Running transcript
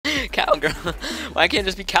longer? Why can't it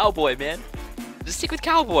just be cowboy, man? Just stick with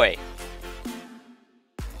cowboy.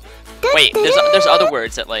 Wait, there's other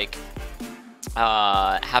words that like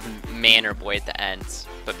have man or boy at the end,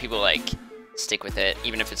 but people like stick with it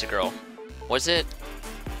even if it's a girl. Was it?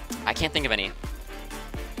 I can't think of any.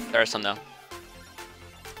 There are some though.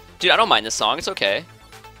 Dude, I don't mind this song. It's okay.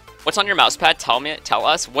 What's on your mousepad? Tell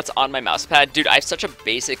us what's on my mousepad. Dude, I have such a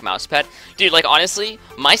basic mousepad. Dude, like honestly,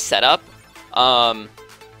 my setup, I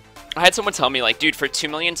had someone tell me like, dude, for 2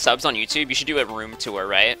 million subs on YouTube, you should do a room tour,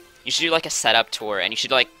 right? You should do like a setup tour and you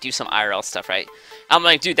should like do some IRL stuff, right? I'm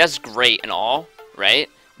like, dude, that's great and all, right?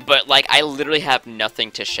 But like, I literally have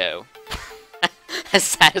nothing to show. As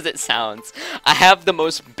sad as it sounds, I have the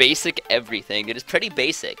most basic everything. It is pretty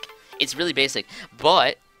basic. It's really basic,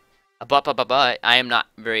 but I am not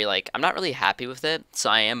very like, I'm not really happy with it. So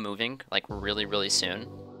I am moving like really soon,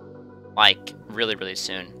 like really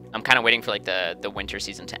soon. I'm kind of waiting for like the winter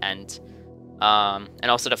season to end, and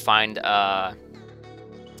also to find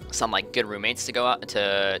some like good roommates to go out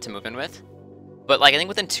to move in with. But like I think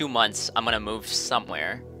within 2 months I'm gonna move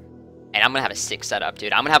somewhere. And I'm gonna have a sick setup,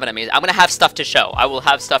 dude. I'm gonna have an amazing. I'm gonna have stuff to show. I will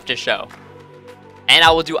have stuff to show, and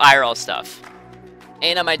I will do IRL stuff,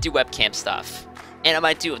 and I might do webcam stuff, and I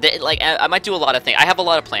might do I might do a lot of things. I have a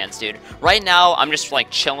lot of plans, dude. Right now, I'm just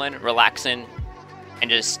like chilling, relaxing, and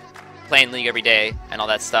just playing League every day and all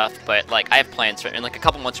that stuff. But like, I have plans in like a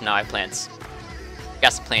couple months from now. I have plans.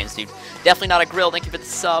 Got some plans, dude. Definitely not a grill. Thank you for the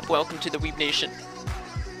sub. Welcome to the Weeb Nation.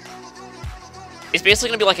 It's basically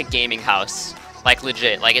gonna be like a gaming house. Like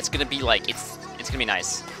legit, like it's gonna be like it's gonna be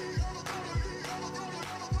nice.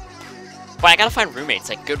 But I gotta find roommates,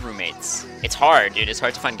 like good roommates. It's hard, dude. It's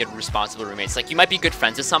hard to find good, responsible roommates. Like you might be good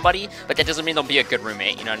friends with somebody, but that doesn't mean they'll be a good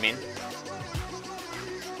roommate. You know what I mean?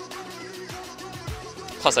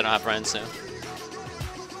 Plus, I don't have friends, so.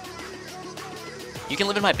 You can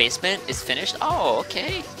live in my basement. Is finished. Oh,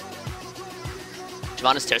 okay.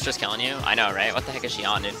 Shyvana's toaster's killing you. I know, right? What the heck is she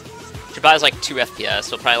on, dude? She probably has like 2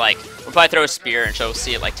 FPS. We'll probably throw a spear and she'll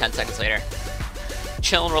see it like 10 seconds later.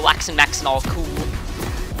 Chillin', relaxing, maxing, all cool.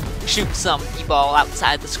 Shoot some b-ball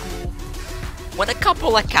outside the school. When a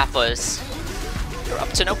couple of kappas, you're up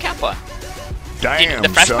to no kappa. Damn, dude,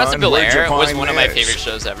 the Fresh Prince of Bel-Air was one of my this? favorite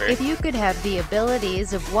shows ever. If you could have the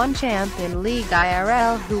abilities of one champ in League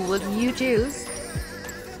IRL, who would you choose?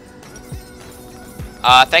 If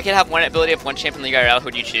I could have one ability of one champ in League IRL, who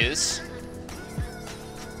would you choose?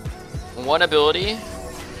 One ability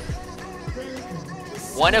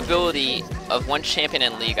of one champion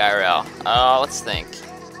in League IRL. Let's think.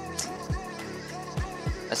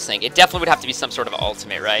 It definitely would have to be some sort of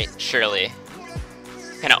ultimate, right? Surely.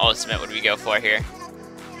 What kind of ultimate would we go for here?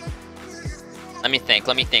 Let me think.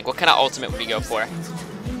 What kind of ultimate would we go for?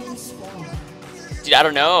 Dude, I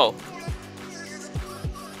don't know.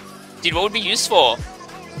 Dude, what would be useful?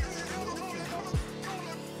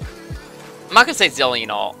 I'm not gonna say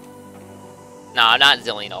Zillion ult. Nah, not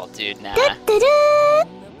Zillion ult, dude, nah. Let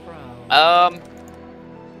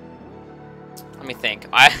me think.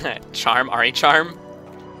 Charm, Ari Charm?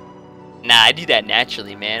 Nah, I do that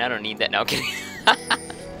naturally, man. I don't need that. No, I'm kidding.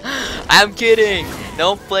 I'm kidding!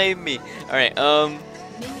 Don't blame me. Alright, I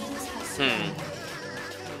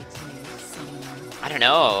don't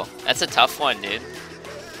know. That's a tough one, dude.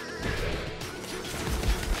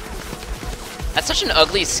 That's such an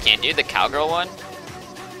ugly skin, dude, the cowgirl one.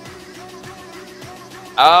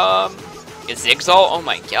 Is Zigzal? Oh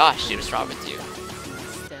my gosh, dude, what's wrong with you?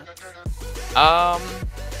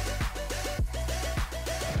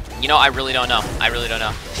 You know, I really don't know.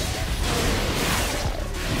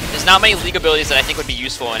 There's not many League abilities that I think would be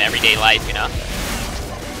useful in everyday life, you know?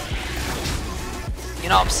 You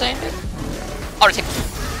know what I'm saying, dude? Oh, take.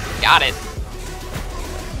 Got it.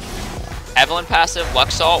 Evelyn passive,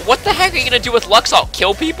 Luxalt. What the heck are you gonna do with Luxalt?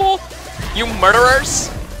 Kill people? You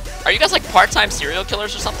murderers? Are you guys like part-time serial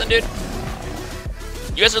killers or something, dude?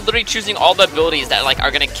 You guys are literally choosing all the abilities that like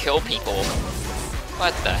are gonna kill people.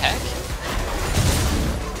 What the heck?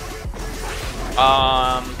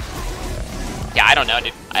 Yeah, I don't know,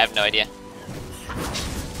 dude. I have no idea.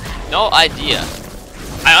 No idea.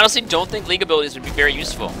 I honestly don't think League abilities would be very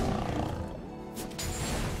useful.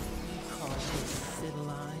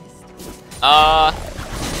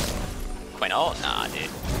 Quino? Nah, dude.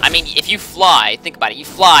 I mean, if you fly, think about it. You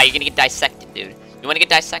fly, you're gonna get dissected, dude. You wanna get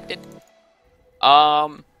dissected?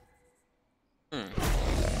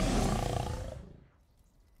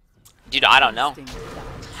 Dude, I don't know.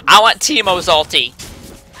 I want Teemo's ulti.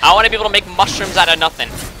 I want to be able to make mushrooms out of nothing.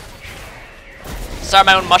 Start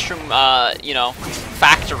my own mushroom, you know,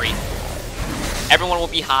 factory. Everyone will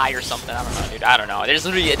be high or something. I don't know, dude. I don't know. There's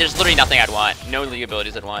literally nothing I'd want. No League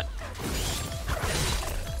abilities I'd want.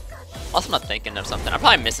 Also, I'm not thinking of something. I'm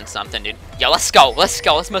probably missing something, dude. Yo, let's go. Let's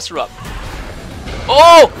go. Let's mess her up.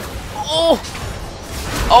 Oh! Oh!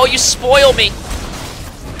 Oh, you spoil me.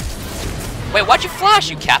 Wait, why'd you flash,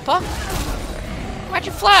 you Kappa? Why'd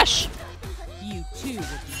you flash?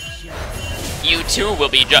 You too will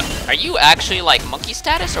be judged. Are you actually like monkey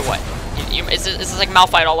status or what? Is this like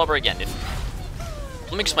Malphite all over again, dude?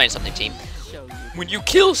 Let me explain something, team. When you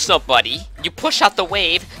kill somebody, you push out the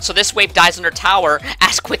wave, so this wave dies on their tower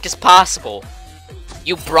as quick as possible.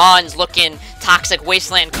 You bronze-looking, toxic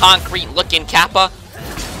wasteland, concrete-looking Kappa.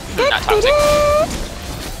 Not toxic.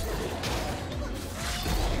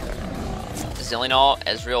 Zillinol,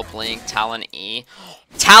 Ezreal, Blink, Talon E.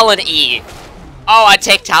 Talon E! Oh, I'd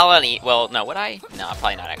take Talon E. Well, no, would I? No,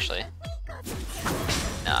 probably not, actually.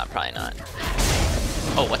 No, probably not.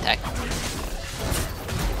 Oh, what the heck?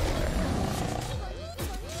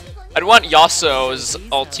 I'd want Yasuo's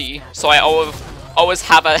ulti, so I always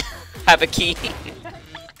have a key.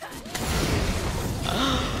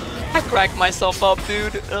 I cracked myself up,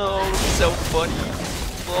 dude. Oh, so funny.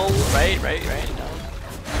 Well, right. No.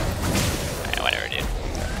 Alright, whatever, dude.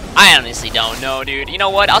 I honestly don't know, dude. You know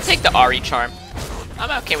what? I'll take the Ahri charm. I'm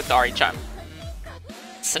okay with the Ahri charm.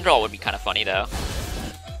 Syndra would be kind of funny, though.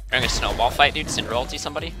 During a snowball fight, dude, Syndra ulti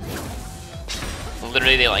somebody.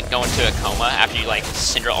 Literally, they like go into a coma after you like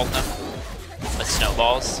Syndra ult them with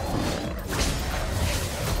snowballs.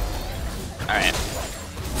 Alright.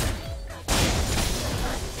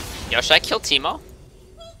 Yo, should I kill Teemo?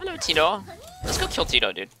 Hello, Tito. Let's go kill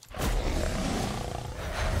Tito, dude.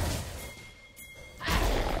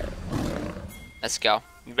 Let's go.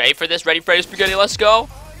 You ready for this? Ready for your spaghetti? Let's go.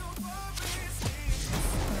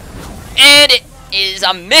 And it is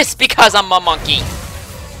a miss because I'm a monkey.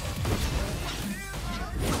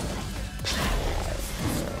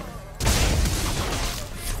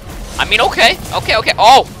 I mean, okay.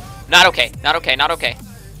 Oh, not okay.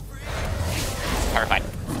 Alright,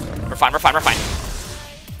 we're fine.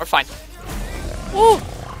 We're fine. Woo!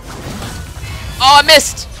 Oh, I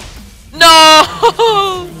missed!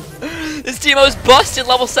 No! This Teemo's busted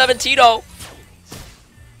level 7 Tito.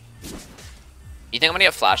 You think I'm gonna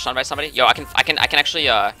get flashed on by somebody? Yo, I can actually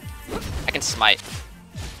I can smite.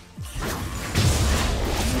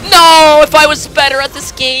 No! If I was better at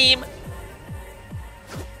this game.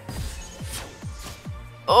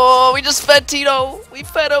 Oh, we just fed Tito. We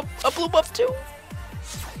fed a blue buff too.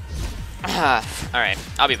 Alright,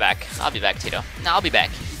 I'll be back, Tito. No, I'll be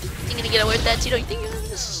back. You think you're gonna get away with that, Tito? You think you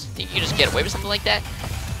can just get away with something like that?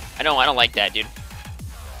 I don't like that, dude.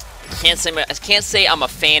 I can't say I'm a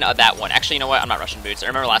fan of that one. Actually, you know what? I'm not rushing boots. I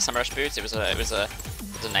remember last time I rushed boots. It was a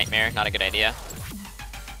nightmare. Not a good idea.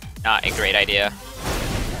 Not a great idea.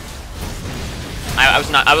 I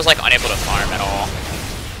was like unable to farm at all.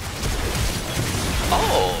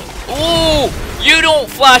 Oh, ooh! You don't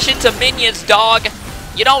flash into minions, dog.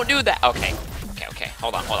 You don't do that. Okay.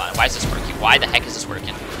 Hold on. Why is this working? Why the heck is this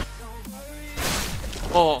working?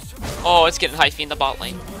 Oh, it's getting hyphy in the bot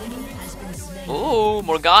lane. Ooh,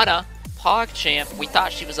 Morgana, PogChamp. We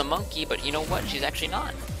thought she was a monkey, but you know what? She's actually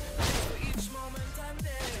not.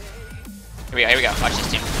 Here we go. Watch this,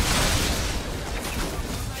 team.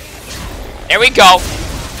 There we go.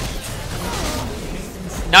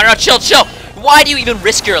 No, chill. Why do you even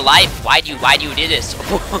risk your life? Why do you do this?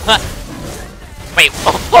 Wait.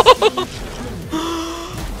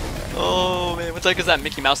 Oh man, what the heck is that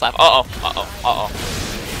Mickey Mouse laugh? Uh-oh.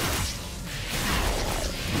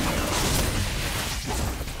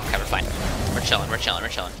 Okay, we're fine. We're chilling. We're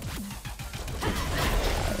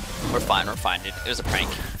fine, dude. It was a prank.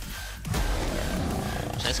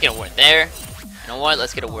 So let's get a ward there. You know what?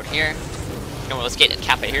 Let's get a ward here. You know what? Let's get a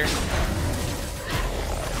Kappa here.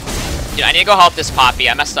 Dude, I need to go help this Poppy.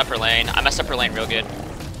 I messed up her lane. Real good.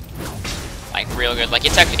 Like, real good. Like,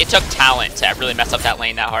 it took talent to really mess up that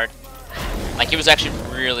lane that hard. Like, it was actually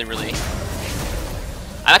really...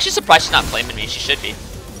 I'm actually surprised she's not flaming me. She should be.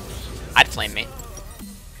 I'd flame me.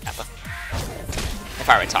 Kappa. If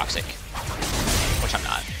I were toxic. Which I'm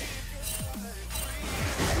not.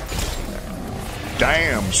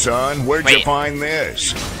 Damn, son. Where'd you find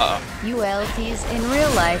this? Uh-oh. ULTs in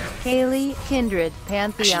real life. Kaylee, Kindred,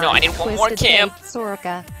 Pantheon, Actually, no, I need one more camp.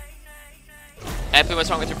 Soraka. Epi,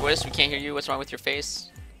 what's wrong with your voice? We can't hear you. What's wrong with your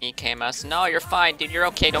face? EKMS. No, you're fine, dude. You're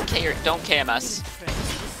okay. Don't KMS.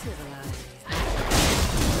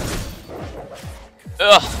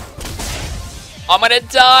 Ugh. I'm gonna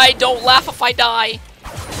die. Don't laugh if I die.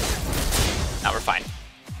 Now we're fine.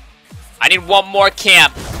 I need one more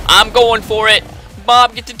camp. I'm going for it.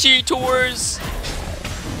 Bob, get the T-Tours.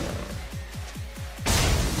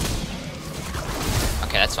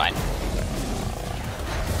 Okay, that's fine.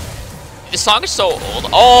 This song is so old.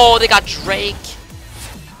 Oh, they got Drake.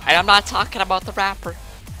 And I'm not talking about the rapper.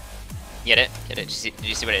 Get it? Get it? Did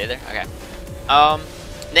you see what I did there? Okay.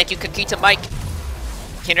 Thank you, Kakita Mike.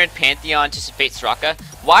 Kindred Pantheon to Fate Soraka.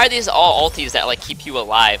 Why are these all ultis that like keep you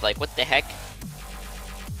alive? Like, what the heck?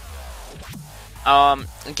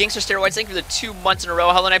 Gangster Steroids, thank you for the 2 months in a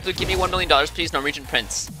row. Hello Nightblue, give me $1 million, please. Norwegian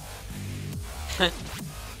Prince. You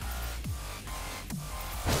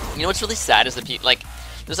know what's really sad is the like,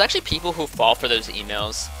 there's actually people who fall for those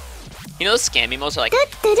emails. You know those scam emails are like,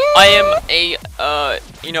 I am a,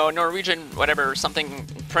 you know, Norwegian, whatever, something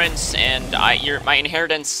prince, and my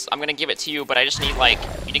inheritance, I'm gonna give it to you, but I just need, like,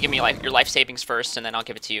 you to give me, like, your life savings first, and then I'll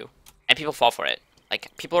give it to you. And people fall for it.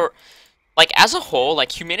 Like, people are, like, as a whole,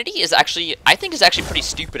 like, humanity is actually, I think is actually pretty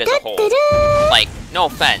stupid as a whole. Like, no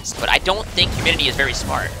offense, but I don't think humanity is very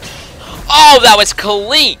smart. Oh, that was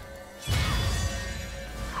clean!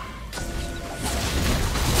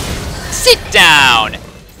 Sit down!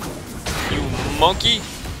 You monkey!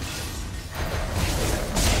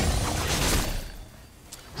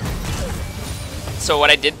 So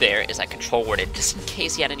what I did there is I control worded just in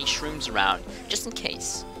case he had any shrooms around. Just in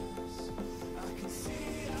case.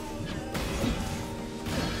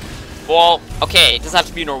 Well, okay, it doesn't have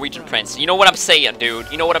to be a Norwegian prince. You know what I'm saying,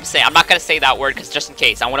 dude. You know what I'm saying. I'm not gonna say that word because just in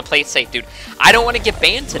case. I want to play it safe, dude. I don't want to get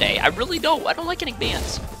banned today. I really don't. I don't like getting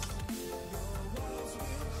banned.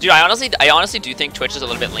 Dude, I honestly do think Twitch is a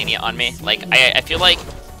little bit lenient on me. Like, I feel like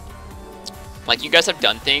you guys have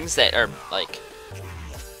done things that are, like,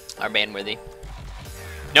 are ban-worthy.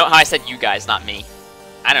 Note how I said you guys, not me.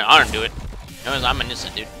 I don't do it. No, I'm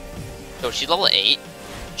innocent, dude. So she's level 8. You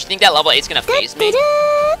think that level 8's gonna phase me?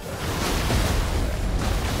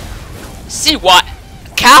 See what?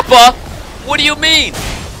 Kappa? What do you mean?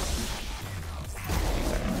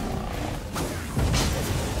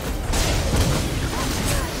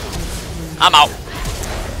 I'm out.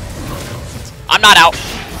 I'm not out.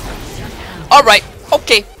 Alright,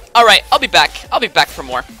 okay. Alright, I'll be back. I'll be back for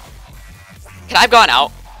more. Can I have gone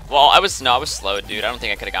out? Well, I was slow, dude. I don't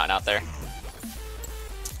think I could have gotten out there.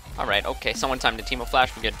 Alright, okay. Someone timed the Teemo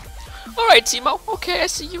flash. We're good. Alright, Teemo. Okay, I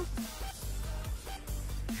see you.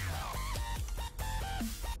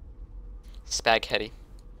 Spaghetti.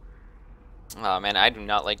 Oh, man, I do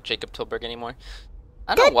not like Jacob Tilburg anymore.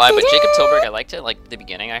 I don't know why, but Jacob Tilburg, I liked it, like, the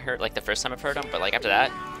beginning I heard, like, the first time I've heard him, but, like, after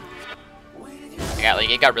that,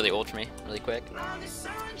 it got really old for me, really quick.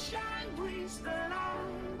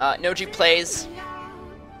 Noji plays.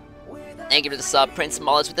 Thank you for the sub, Prince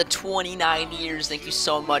Mullets with the 29 years. Thank you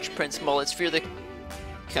so much, Prince Mullets. Fear the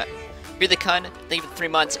Kun. Thank you for the 3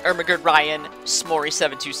 months. Ermagerd Ryan,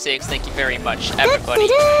 Smory726. Thank you very much, everybody.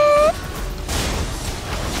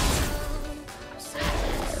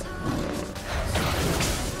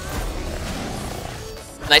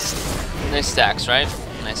 Nice stacks, right?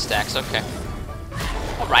 Nice stacks, okay.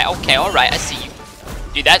 Alright, okay, alright, I see you.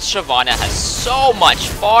 Dude, that Shyvana has so much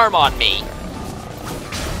farm on me.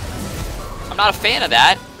 I'm not a fan of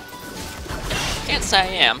that. Can't say I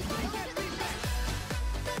am.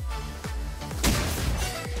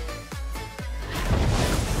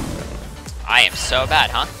 I am so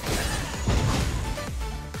bad, huh?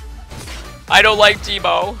 I don't like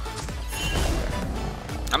Teemo.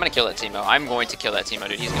 I'm gonna kill that Teemo. I'm going to kill that Teemo,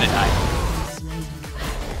 dude. He's gonna die.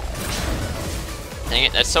 Dang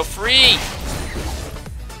it, that's so free!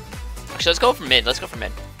 Actually, let's go for mid. Let's go for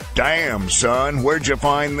mid. Damn, son, where'd you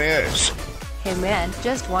find this? Hey man,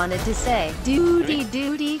 just wanted to say,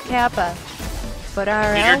 duty Kappa. But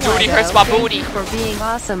Your duty hurts my booty. For being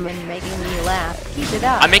awesome and making me laugh. Keep it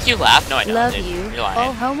up. I make you laugh? No, I don't. Love dude. you. You're lying.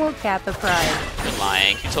 Oh, homo Kappa pride. You're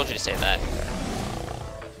lying. Who told you to say that?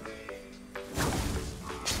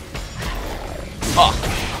 Oh.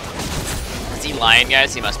 Is he lying,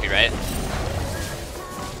 guys? He must be, right?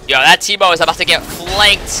 Yo, that Teemo is about to get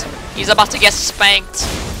flanked. He's about to get spanked.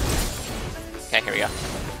 Okay, here we go.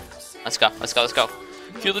 Let's go, let's go, let's go.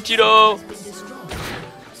 Kill the Tito!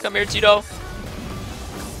 Come here, Tito.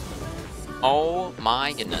 Oh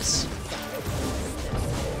my goodness.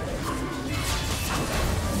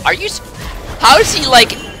 Are you... How is he,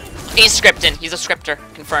 like... He's scripting. He's a scripter.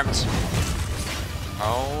 Confirmed.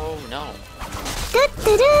 Oh, no.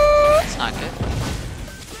 That's not good.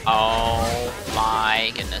 Oh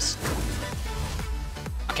my goodness.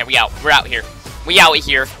 Okay, we out. We're out here. We out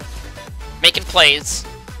here. Making plays.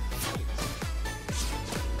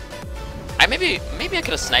 Maybe I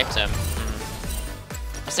could have sniped him.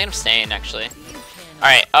 I was thinking of staying, actually.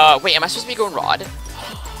 Alright, wait, am I supposed to be going Rod?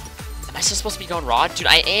 Am I still supposed to be going Rod? Dude,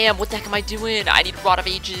 I am! What the heck am I doing? I need Rod of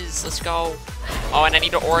Ages. Let's go. Oh, and I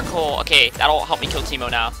need an Oracle. Okay, that'll help me kill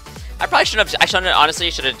Teemo now. I probably shouldn't have. I shouldn't. Honestly,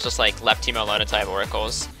 should have just like left Teemo alone until I have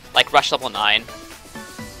oracles. Like rush level 9.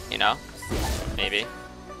 You know, maybe.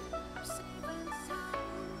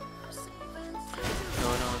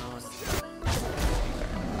 No.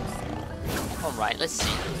 All right, let's see.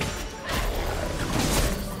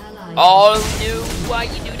 Oh no! Why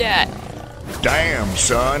you do that? Damn,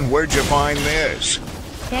 son, where'd you find this?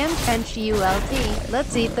 Cam French ULT.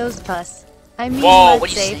 Let's eat those pus. I mean, Whoa! What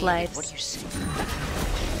let's are you save saying? lives. What are you saying?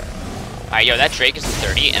 Alright, yo, that Drake is a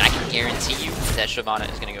 30, and I can guarantee you that Shyvana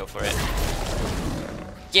is gonna go for it.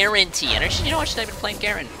 Guarantee. And actually, you know what? Should I have been playing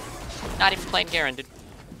Garen? Not even playing Garen, dude.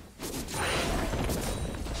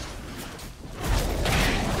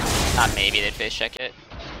 Not maybe they'd face check it.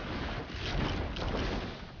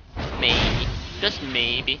 Maybe. Just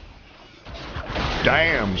maybe.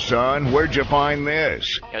 Damn, son, where'd you find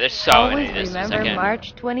this? Yo, there's so Always many. This remember second.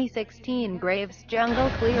 March 2016 Graves Jungle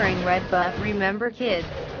clearing red buff. Remember, kids.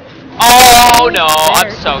 Oh no!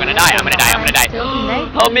 I'm so gonna die. I'm gonna die. I'm gonna die.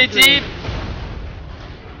 Help me, team!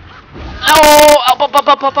 No!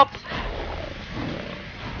 Up!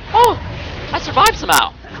 Oh! I survived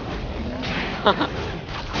somehow.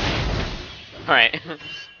 All right.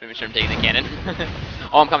 Maybe sure I'm taking the cannon.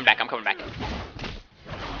 Oh, I'm coming back. I'm coming back.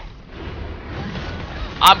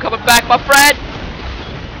 I'm coming back, my friend.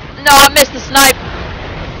 No, I missed the snipe.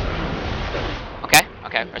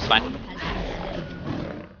 Okay, that's fine.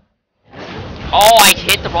 Oh, I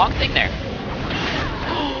hit the wrong thing there.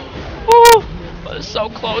 Woo! That was so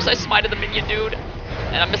close. I smited the minion, dude.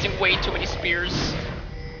 And I'm missing way too many spears.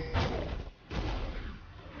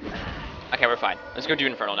 Okay, we're fine. Let's go do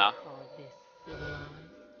Infernal now.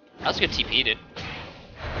 That was a good TP, dude.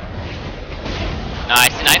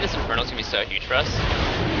 Nice. Denying this Infernal is gonna be so huge for us.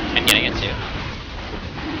 And getting it too.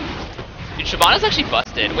 Dude, Shyvana's actually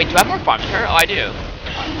busted. Wait, do I have more farm than her? Oh, I do.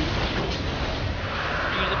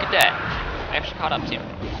 Dude, look at that. I actually caught up to him.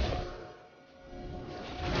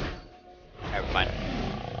 Alright, we're fine.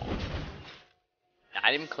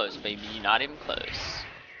 Not even close, baby. Not even close.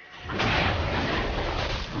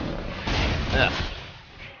 Ugh.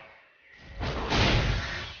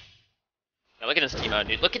 Now look at this Teemo,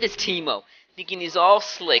 dude. Look at this Teemo. Thinking he's all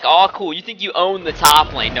slick, all cool. You think you own the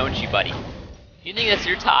top lane, don't you, buddy? You think that's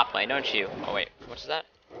your top lane, don't you? Oh, wait. What's that?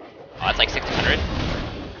 Oh, that's like 1600.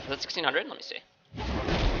 Is that 1600? Let me see.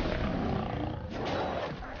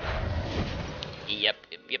 Yep.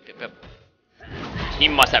 He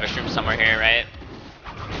must have a shroom somewhere here, right?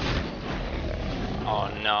 Oh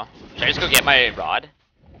no. Should I just go get my rod?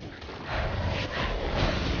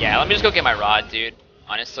 Yeah, let me just go get my rod, dude.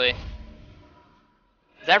 Honestly.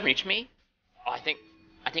 Does that reach me? Oh, I think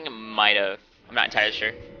it might have. I'm not entirely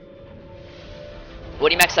sure. What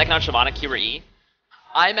do you max second on Shyvana, Q or E?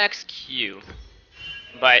 I max Q.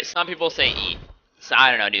 But some people say E. So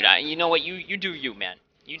I don't know, dude. You know what? You do you, man.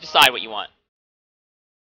 You decide what you want.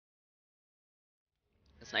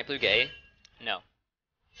 Is Nightblue gay? No.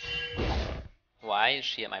 Why is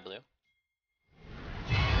she at my blue?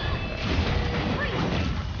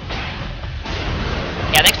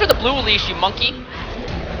 Yeah, thanks for the blue leash, you monkey.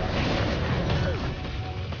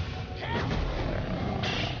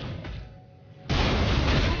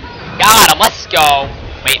 Got him, let's go.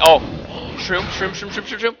 Wait, oh. Shroom.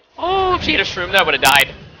 Oh, if she hit a shroom, that would have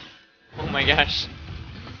died. Oh my gosh.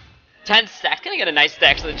 10 stacks. Can I get a nice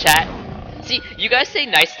stacks in the chat? See, you guys say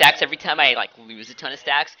nice stacks every time I, like, lose a ton of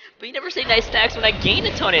stacks, but you never say nice stacks when I gain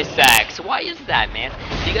a ton of stacks. Why is that, man?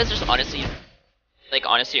 You guys just honestly, like,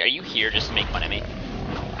 honestly, are you here just to make fun of me?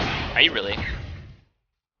 Are you really?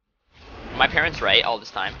 Were my parents right all this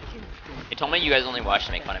time? They told me you guys only watch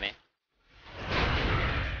to make fun of me.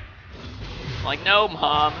 I'm like, no,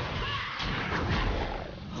 Mom.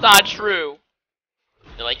 It's not true.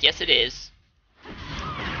 They're like, yes, it is.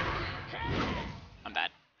 I'm bad.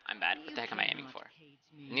 What the heck am I aiming for?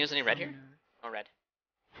 News any red here? No red.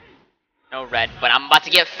 No red, but I'm about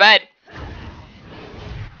to get fed.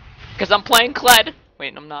 Because I'm playing Kled.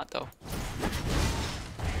 Wait, I'm not, though.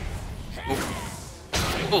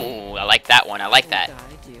 Ooh, I like that one. I like that.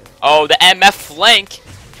 Oh, the MF flank.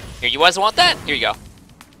 Here, you guys want that? Here you go.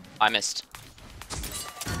 I missed.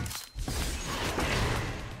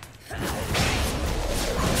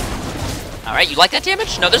 Alright, you like that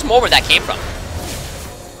damage? No, there's more where that came from.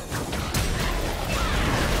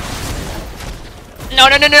 No.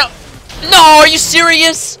 No, are you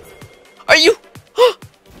serious? Are you?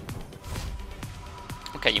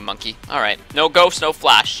 Okay, you monkey. Alright. No ghost, no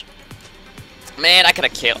flash. Man, I could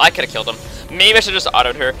have killed him. Maybe I should have just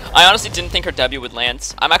autoed her. I honestly didn't think her W would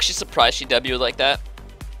land. I'm actually surprised she W'd like that.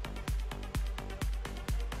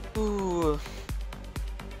 Ooh.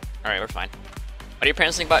 Alright, we're fine. What do your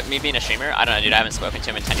parents think about me being a streamer? I don't know, dude. I haven't spoken to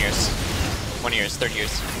him in 10 years. 20 years, 30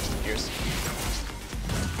 years, 50 years.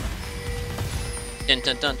 Dun,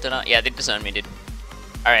 dun, dun, dun, dun. Yeah, they disowned me, dude.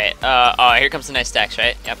 Alright, oh, here comes the nice stacks,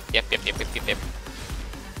 right? Yep.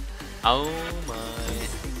 Oh my.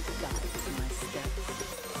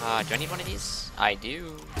 Do I need one of these? I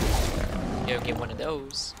do. Go get one of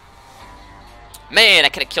those. Man, I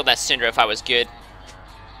could have killed that Syndra if I was good.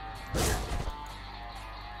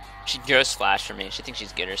 She ghost flash for me. She thinks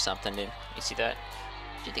she's good or something, dude. You see that?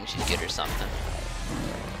 She thinks she's good or something.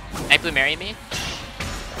 Nightblue marry me?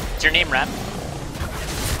 Is your name Rem?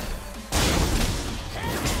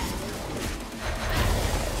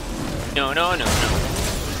 No.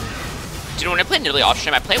 Dude, when I play Nidalee off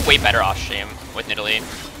stream, I play way better off stream with Nidalee.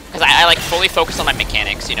 Because I like fully focus on my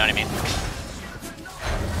mechanics, you know what I mean?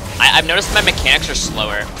 I've noticed my mechanics are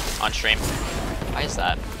slower on stream. Why is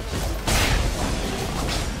that?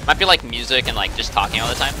 Might be like music and like just talking all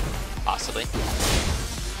the time. Possibly.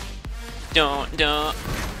 Don't.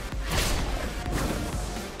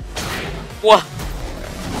 What?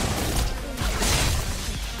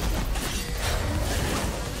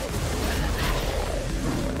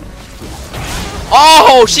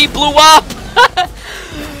 Oh, she blew up!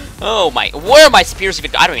 Oh my, where are my spears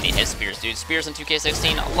even? I don't even need his spears, dude. Spears in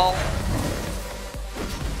 2K16, lol.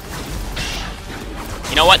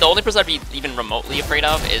 You know what? The only person I'd be even remotely afraid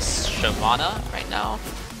of is Shyvana right now.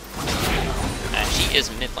 And she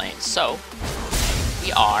is mid lane, so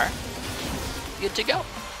we are good to go.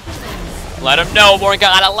 Let him know,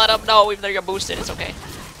 Morgana, let him know, even though you're boosted, it's okay.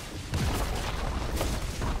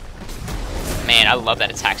 Man, I love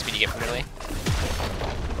that attack speed you get from Nidalee.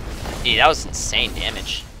 Dude, that was insane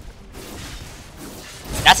damage.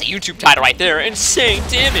 That's a YouTube title right there, insane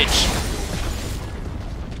damage.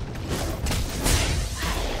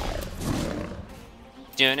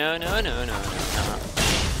 No.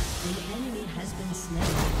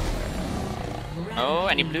 Oh,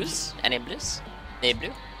 any blues? Any blues? Any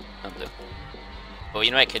blue? No blue. Well,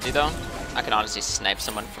 you know what I could do though? I could honestly snipe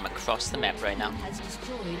someone from across the map right now.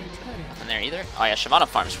 Nothing there either. Oh yeah, Shyvana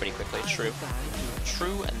farms pretty quickly. True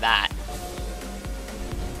that.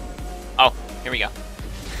 Oh, here we go.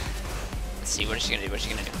 Let's see, what is she gonna do?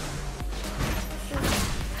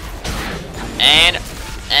 And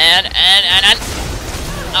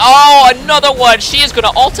oh, another one! She is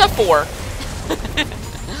gonna ult F4.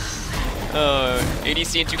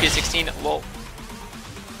 ADC in 2K16, lol.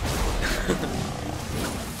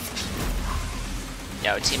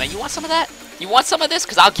 Yo, Tima, you want some of that? You want some of this?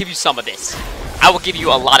 Because I'll give you some of this. I will give you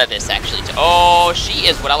a lot of this, actually. Oh, she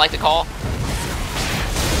is what I like to call...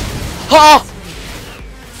 Oh!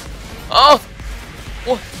 Oh!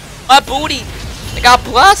 What? My booty! I got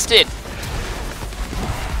blasted!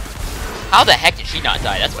 How the heck did she not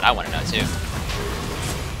die? That's what I want to know, too.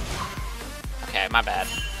 Okay, my bad.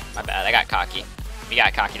 I got cocky. We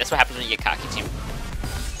got cocky. That's what happens when you get cocky, team.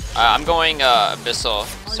 I'm going, Abyssal.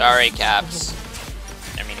 Sorry, Caps.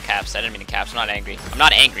 I didn't mean to Caps. I'm not angry.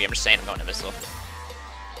 I'm just saying I'm going to Abyssal. I'm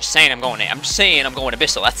just saying I'm going to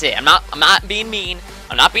Abyssal. That's it. I'm not being mean.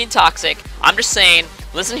 I'm not being toxic. I'm just saying,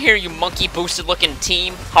 listen here, you monkey boosted looking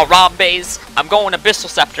team. Harambe's. I'm going to Abyssal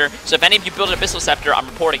Scepter. So if any of you build an Abyssal Scepter, I'm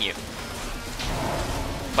reporting you.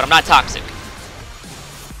 But I'm not toxic.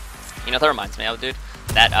 You know, that reminds me of, dude.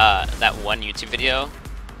 That one YouTube video.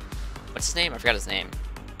 What's his name? I forgot his name.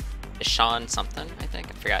 Is Sean something, I think?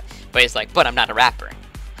 I forgot. But he's like, but I'm not a rapper.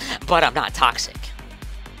 But I'm not toxic.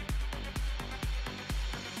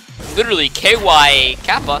 Literally KY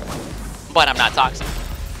Kappa. But I'm not toxic.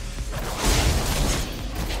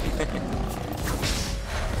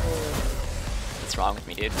 What's wrong with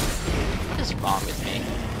me, dude? What is wrong with me?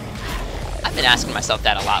 I've been asking myself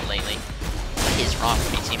that a lot lately. What is wrong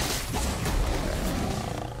with me, team?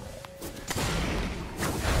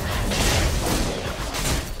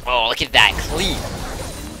 Oh, look at that clean.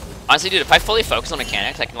 Honestly, dude, if I fully focus on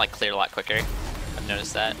mechanics, I can like clear a lot quicker. I've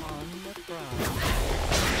noticed that.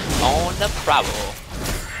 On the prowl.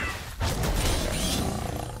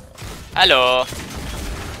 Hello.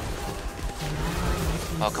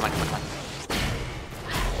 Oh, come on.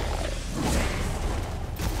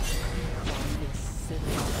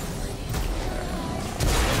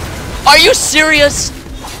 Are you serious?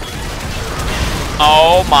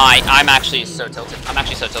 Oh my, I'm actually so tilted. I'm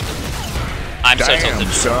so tilted.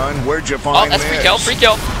 Son, where'd you find this? Oh, that's free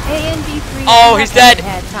kill. Nightblue3. Oh, he's dead.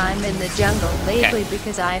 Had time in the jungle lately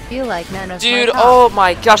because I feel like none of dude, my oh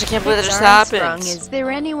my gosh, I can't believe that just happened. Is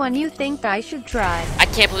there anyone you think I should try? I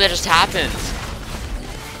can't believe that just happened.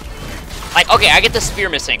 Like, okay, I get the spear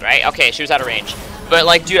missing, right? Okay, she was out of range. But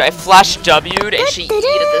like, dude, I flash W'd and she E'd at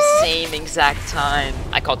the same exact time.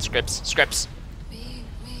 I called scripts. Scripts.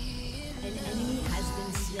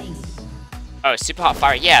 Oh, super hot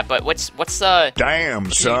fire. Yeah, but what's the? Damn,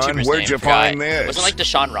 what's the son, YouTuber's where'd name? you find this? Wasn't it like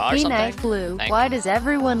Deshaun Raw or Hey something? Nightblue, why does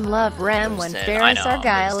everyone love Ram when Boosted. Ferris I know,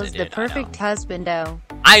 Argyle is boosted, the perfect husbando?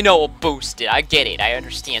 I know, boosted. I get it. I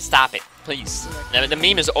understand. Stop it, please. The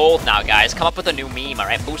meme is old now, guys. Come up with a new meme, all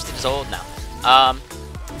right? Boosted is old now.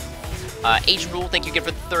 H Rule, thank you again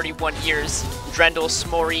for 31 years. Drendel,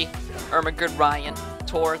 Smori, Ermagood, Ryan,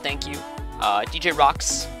 Tor, thank you. DJ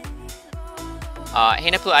Rocks.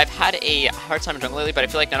 Hey Nightblue, I've had a hard time in jungle lately, but I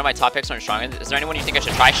feel like none of my top picks aren't strong. Is there anyone you think I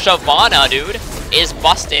should try? Shyvana, dude, is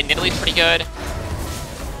busted. Nidalee's pretty good.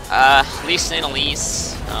 Lee Sin,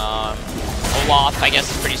 Elise. Olaf, I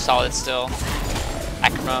guess, is pretty solid still.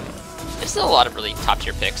 Akram. There's still a lot of really top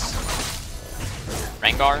tier picks.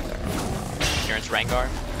 Rengar. Endurance Rengar.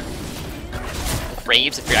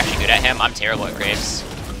 Graves, if you're actually good at him. I'm terrible at Graves.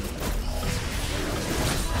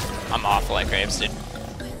 I'm awful at Graves, dude.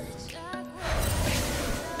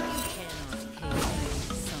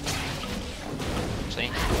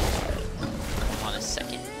 Actually, hold on a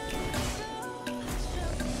second.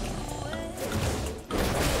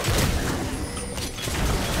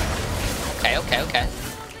 Okay.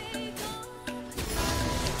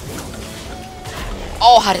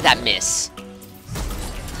 Oh, how did that miss?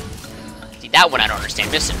 See, that one I don't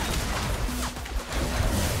understand missing.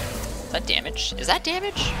 Is that damage? Is that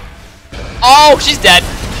damage? Oh, she's dead.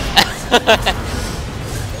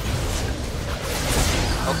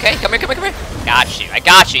 Okay, come here. I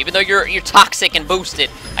got you. Even though you're toxic and boosted,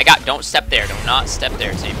 don't step there. Do not step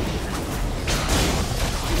there, team.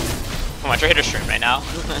 Come on, try to hit a shroom right now.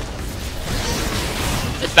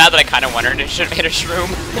 It's bad that I kind of wondered it should have hit a shroom.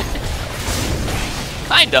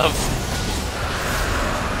 Kind of.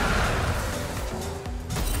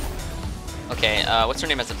 Okay, what's her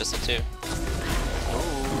name as Abyssal too?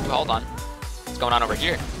 Ooh, hold on. What's going on over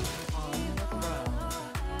here?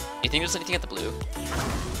 You think there's anything at the blue?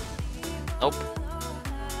 Nope.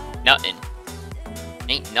 Nothing.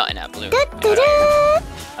 Ain't nothing at blue.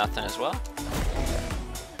 Nothing as well.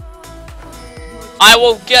 I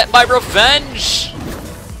will get my revenge!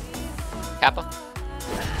 Kappa.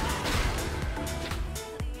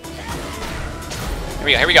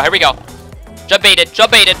 Here we go. Jump baited.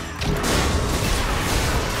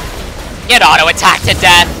 Get auto attacked to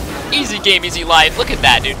death. Easy game, easy life. Look at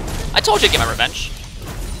that, dude. I told you to get my revenge.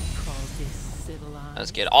 That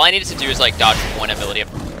was good. All I needed to do is like dodge one ability of.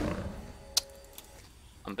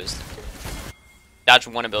 I'm boosted. Dodge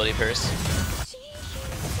one ability of hers.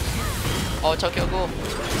 Oh, Tokyo Ghoul.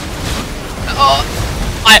 Oh,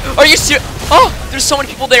 are you serious? Oh, there's so many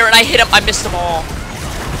people there, and I hit him. I missed them all.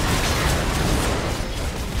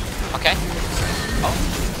 Okay. Oh.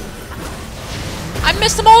 I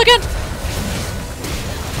missed them all again.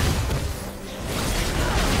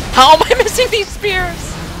 How am I missing these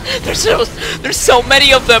spears? There's so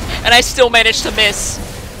many of them, and I still managed to miss.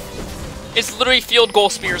 It's literally field goal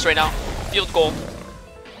spears right now. Field goal.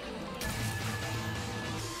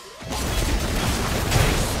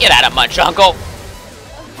 Get out of my jungle.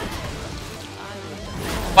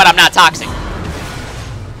 But I'm not toxic.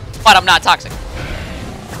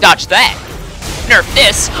 Dodge that. Nerf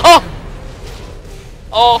this. Oh!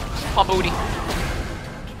 Oh, my booty.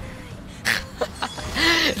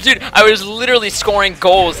 Dude, I was literally scoring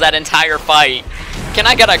goals that entire fight. Can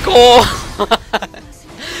I get a goal?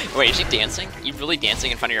 Wait, is she dancing? You really dancing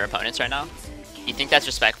in front of your opponents right now? You think that's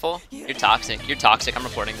respectful? You're toxic. I'm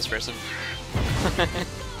reporting this person.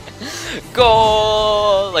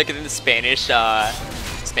 Goal! Like in the Spanish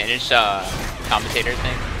commentator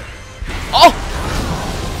thing. Oh!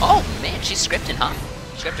 Oh, man, she's scripting, huh?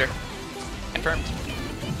 Scripter. Confirmed.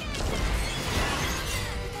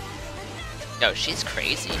 No, she's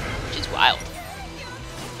crazy. She's wild.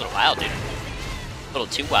 A little wild, dude. A little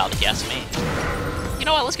too wild, if you ask me. You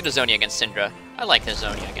know what? Let's get a Zonia against Syndra. I like the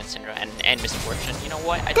Zonia against Syndra and Misfortune. You know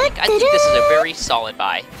what? I think this is a very solid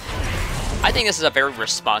buy. I think this is a very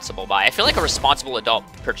responsible buy. I feel like a responsible adult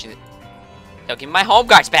purchasing. Yo, give me my home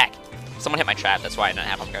guards back. Someone hit my trap. That's why I don't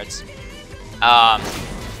have home guards. I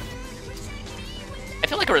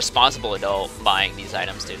feel like a responsible adult buying these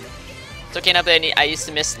items, dude. It's okay enough that I used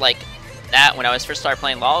to miss like that when I was first started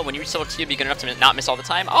playing LoL. When you were so cute, be good enough to not miss all the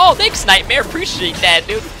time. Oh, thanks, Nightmare. Appreciate that,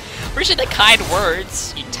 dude. Appreciate the kind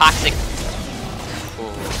words. You toxic.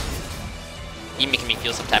 Ooh. You're making me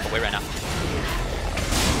feel some type of way right now.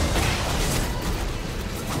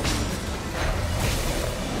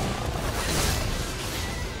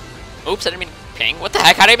 Oops, I didn't mean to ping? What the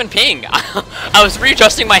heck? How did I even ping? I was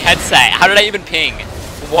readjusting my headset. How did I even ping?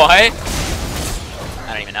 What?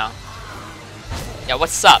 I don't even know. Yeah,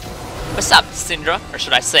 what's up? What's up, Syndra? Or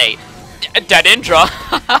should I say, Dead Indra?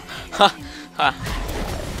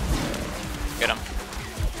 Get him.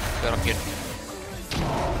 Get him, good.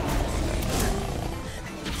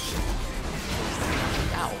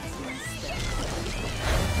 Ow.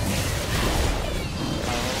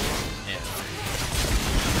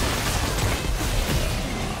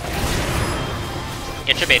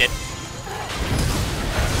 Get your baited.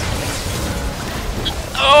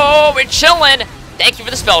 Oh, we're chilling! Thank you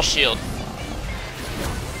for the spell shield.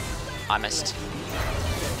 I missed.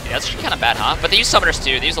 Yeah, that's kind of bad, huh? But they use summoners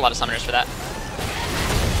too. They use a lot of summoners for that.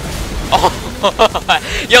 Oh,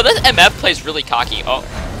 yo, this MF plays really cocky. Oh,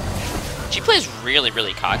 she plays really,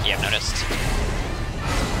 really cocky. I've noticed.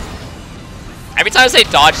 Every time I say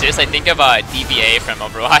dodge this, I think of DBA from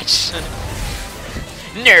Overwatch.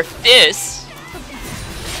 Nerf this.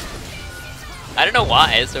 I don't know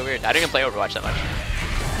why. It's so weird. I don't even play Overwatch that much.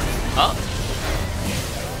 Oh.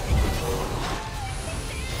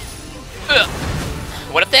 Ugh.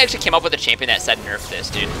 What if they actually came up with a champion that said nerf this,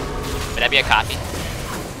 dude? Would that be a copy?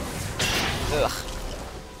 Ugh.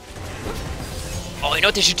 Oh, you know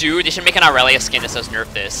what they should do? They should make an Aurelia skin that says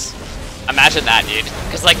nerf this. Imagine that, dude.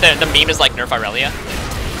 Because like the meme is like nerf Aurelia.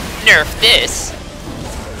 Nerf this.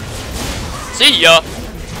 See ya.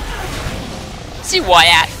 See what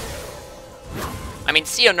at? I mean,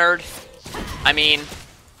 see ya, nerd. I mean,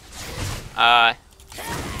 like,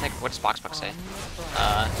 what does Boxbox say?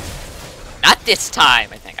 Not this time,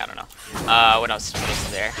 I think. I don't know. What else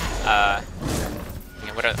is there? Yeah,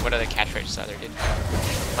 what are the catchphrases out there, dude?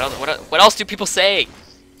 What else do people say?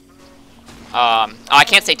 Oh, I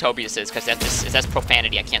can't say Tobias's because that's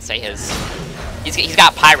profanity. I can't say his. He's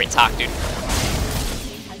got pirate talk, dude.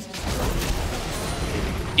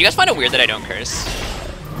 Do you guys find it weird that I don't curse?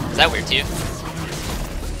 Is that weird to you?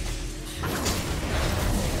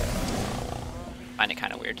 I find it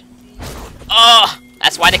kind of weird. Oh,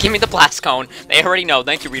 that's why they gave me the blast cone. They already know.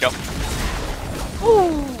 Thank you, Rito.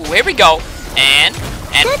 Ooh, here we go. And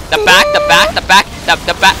the back.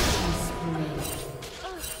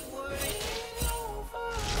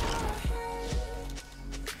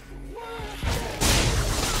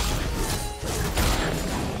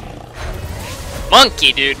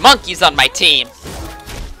 Monkey, dude. Monkey's on my team.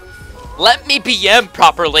 Let me BM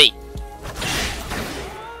properly.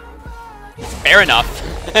 Fair enough.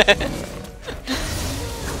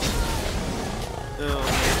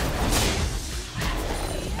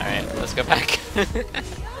 Alright, let's go back.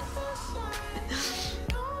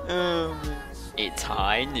 It's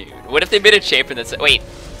high noon. What if they made a champion that said, wait,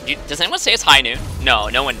 does anyone say it's high noon? No,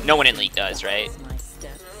 no one in League does, right?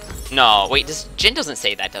 No, wait, Jin doesn't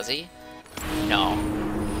say that, does he? No.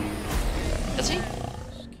 Does he?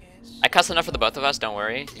 I cuss enough for the both of us, don't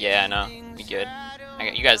worry. Yeah, I know. Be good.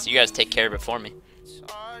 You guys take care of it for me.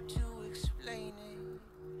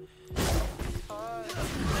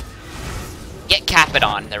 Get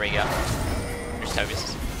Capodon. There we go. There's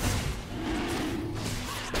Tobias.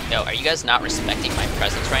 Yo, are you guys not respecting my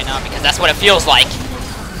presence right now? Because that's what it feels like.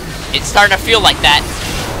 It's starting to feel like that.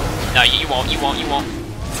 No, you won't.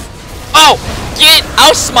 Oh! Get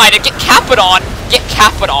outsmited! Get Capodon! Get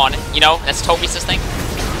Capodon! You know, that's Tobias' thing.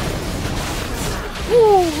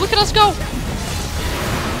 Woo! Look at us go!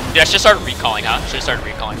 Dude, I should start recalling, huh? Should have started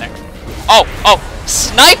recalling there. Oh!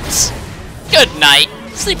 Sniped! Good night.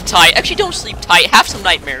 Sleep tight. Actually, don't sleep tight. Have some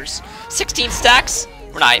nightmares. 16 stacks?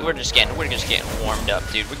 We're just getting warmed up,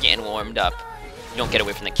 dude. We're getting warmed up. You don't get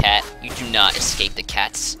away from the cat. You do not escape the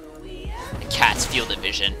cats. The cats feel the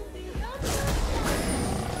vision.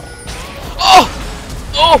 Oh!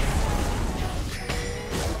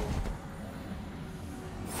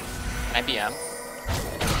 Can I BM?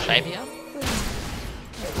 Should I BM?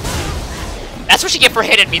 That's what you get for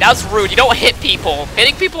hitting me. That was rude. You don't hit people.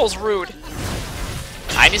 Hitting people is rude.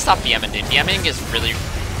 I need to stop BMing, dude. BMing is really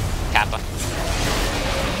Kappa.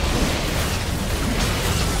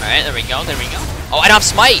 Alright, there we go. Oh, I don't have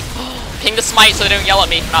smite. Ping the smite so they don't yell at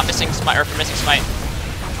me for not missing smite or for missing smite.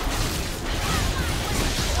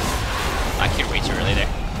 I queued way too early there.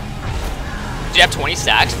 Do you have 20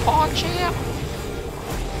 stacks? Paw champ.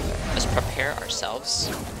 Let's prepare ourselves.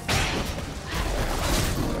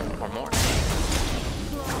 Or more.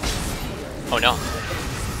 Oh no.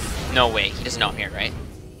 No way. He doesn't know I'm here, right?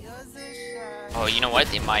 Oh, you know what?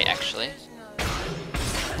 They might actually.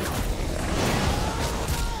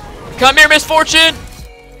 Come here, Misfortune!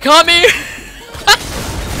 Come here!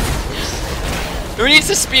 Who needs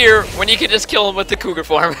a spear when you can just kill him with the cougar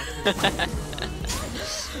form?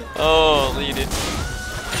 Oh, lead it.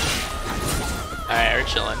 Alright, we're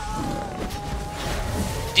chilling.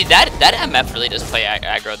 Dude, that MF really does play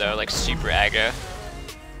aggro though, like super aggro.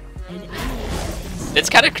 It's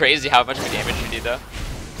kind of crazy how much damage we do though.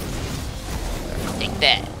 Take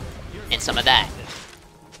that. And some of that.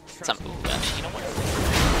 Some, ooh, actually, you know what?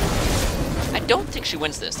 I don't think she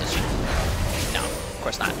wins this, does she? No, of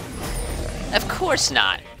course not. Of course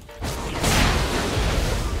not.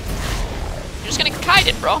 You're just gonna kite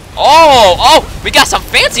it, bro. Oh, oh, we got some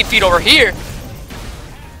fancy feet over here.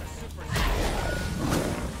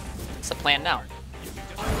 What's the plan now?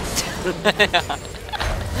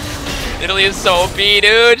 Nidalee is so OP,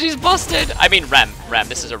 dude. She's busted. I mean, Rem.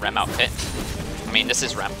 This is a Rem outfit. I mean, this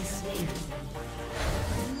is Rem.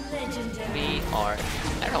 We are.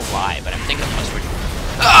 I don't know why, but I'm thinking of mustard.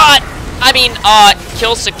 I mean,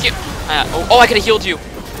 kill secure. Oh, I could have healed you.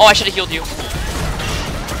 Oh, I should have healed you.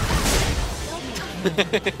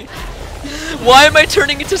 Why am I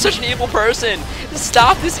turning into such an evil person?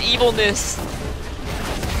 Stop this evilness.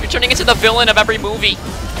 You're turning into the villain of every movie.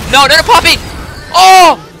 No, Poppy!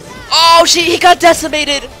 Oh! Oh, he got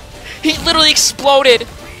decimated. He literally exploded.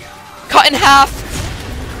 Cut in half.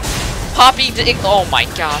 Poppy did. Oh my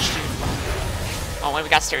gosh, dude. Oh, and we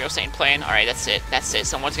got Stereo Sane playing. Alright, that's it. That's it.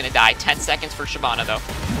 Someone's gonna die. 10 seconds for Shyvana, though.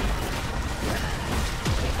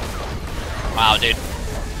 Wow, dude.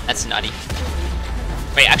 That's nutty.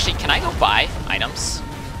 Wait, actually, can I go buy items?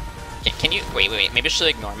 Can you? Wait. Maybe she'll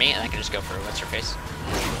ignore me, and I can just go for what's her face.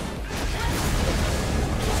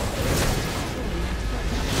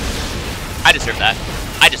 I deserve that.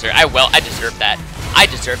 I deserve that. I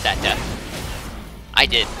deserve that death. I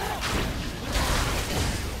did.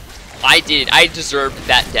 I deserved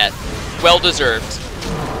that death. Well deserved.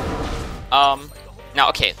 Now,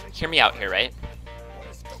 okay, hear me out here, right?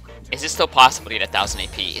 Is it still possible to get 1,000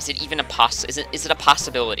 AP? Is it even a is it a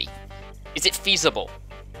possibility? Is it feasible?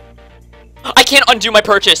 I can't undo my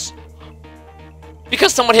purchase!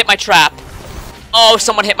 Because someone hit my trap. Oh,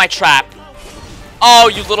 someone hit my trap. Oh,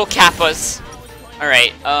 you little kappas.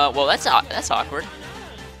 Alright, well, that's awkward.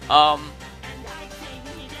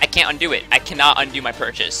 I can't undo it. I cannot undo my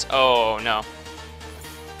purchase. Oh, no.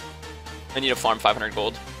 I need to farm 500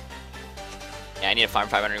 gold. Yeah, I need to farm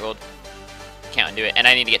 500 gold. Can't undo it. And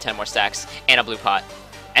I need to get 10 more stacks. And a blue pot.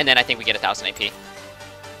 And then I think we get 1,000 AP.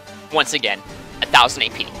 Once again, 1,000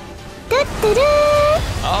 AP.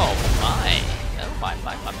 Oh, my. Oh,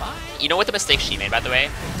 my. You know what the mistake she made, by the way?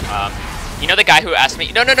 You know the guy who asked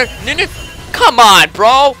me... No. Come on,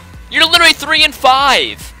 bro. You're literally 3 and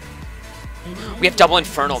 5. We have double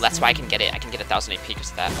Infernal. That's why I can get it. I can get 1,000 AP because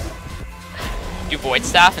of that. Do Void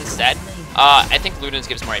Staff instead. I think Ludens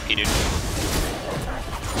gives more AP, dude.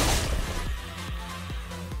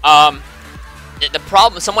 The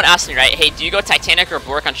problem, someone asked me, right, hey, do you go Titanic or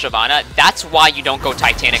Bork on Shyvana? That's why you don't go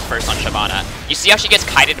Titanic first on Shyvana. You see how she gets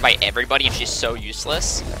kited by everybody and she's so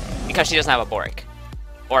useless? Because she doesn't have a Bork.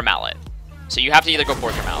 Or Mallet. So you have to either go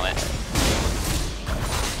Bork or Mallet.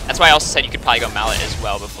 That's why I also said you could probably go Mallet as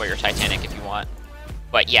well before your Titanic if you want.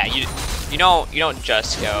 But yeah, you don't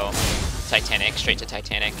just go Titanic, straight to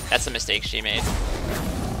Titanic. That's the mistake she made.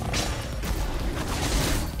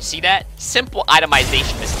 See that? Simple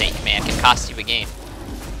itemization mistake, man, can cost you a game.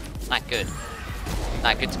 Not good.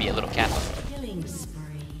 Not good to be a little kappa.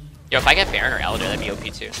 Yo, if I get Baron or Elder, that'd be OP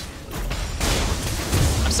too.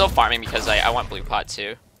 I'm still farming because I want blue pot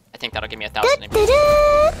too. I think that'll give me 1,000 AP.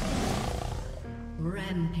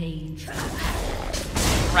 Rampage.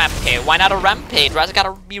 Rampage. Why not a rampage? Why's it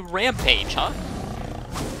gotta be rampage, huh?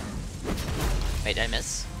 Wait, did I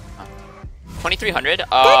miss? 2,300. Dang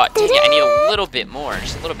it, I need a little bit more.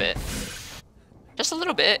 Just a little bit. Just a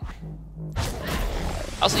little bit.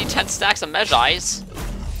 I also need 10 stacks of Mejais.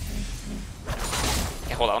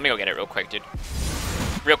 Okay, hold on. Let me go get it real quick, dude.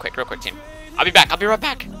 Real quick, team. I'll be back. I'll be right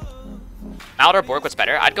back. Mallet or Bork? What's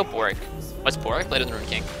better? I'd go Bork. What's Bork? Later than Rune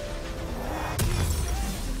King.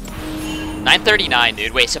 939,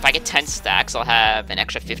 dude. Wait, so if I get 10 stacks, I'll have an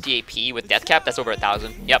extra 50 AP with Death Cap? That's over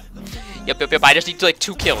 1,000. Yep. Yep. I just need like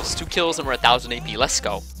 2 kills. 2 kills and we're 1,000 AP. Let's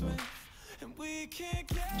go.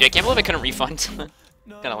 Dude, I can't believe I couldn't refund.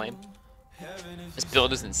 Kinda lame. This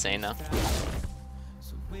build is insane though.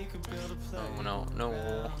 Oh,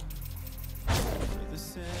 no.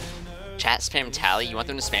 Chat spam Tally. You want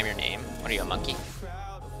them to spam your name? What are you, a monkey?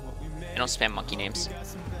 I don't spam monkey names.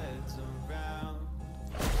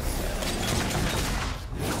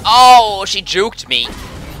 Oh, she juked me.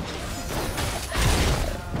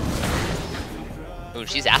 Ooh,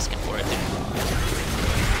 she's asking for it, dude.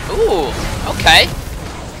 Ooh, okay.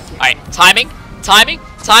 Alright, timing.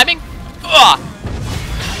 Ugh.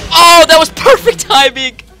 Oh, that was perfect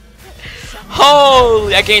timing.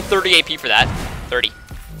 Holy, I gained 30 AP for that. 30.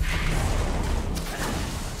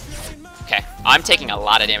 Okay, I'm taking a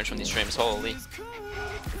lot of damage from these streams. Holy.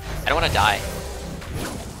 I don't want to die.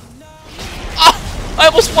 Oh! I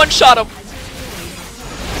almost one-shot him!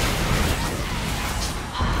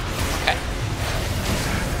 Okay.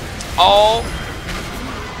 Oh.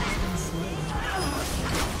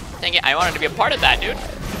 Dang it, I wanted to be a part of that, dude.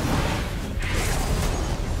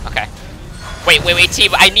 Okay. Wait,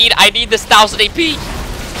 team. I need this 1000 AP.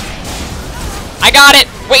 I got it.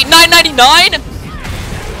 Wait, 999?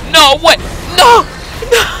 No, what? No!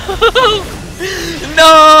 No!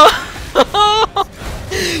 No!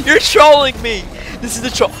 You're trolling me. This is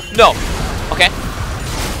the troll. No. Okay.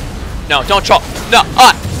 No, don't troll. No.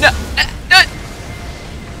 No.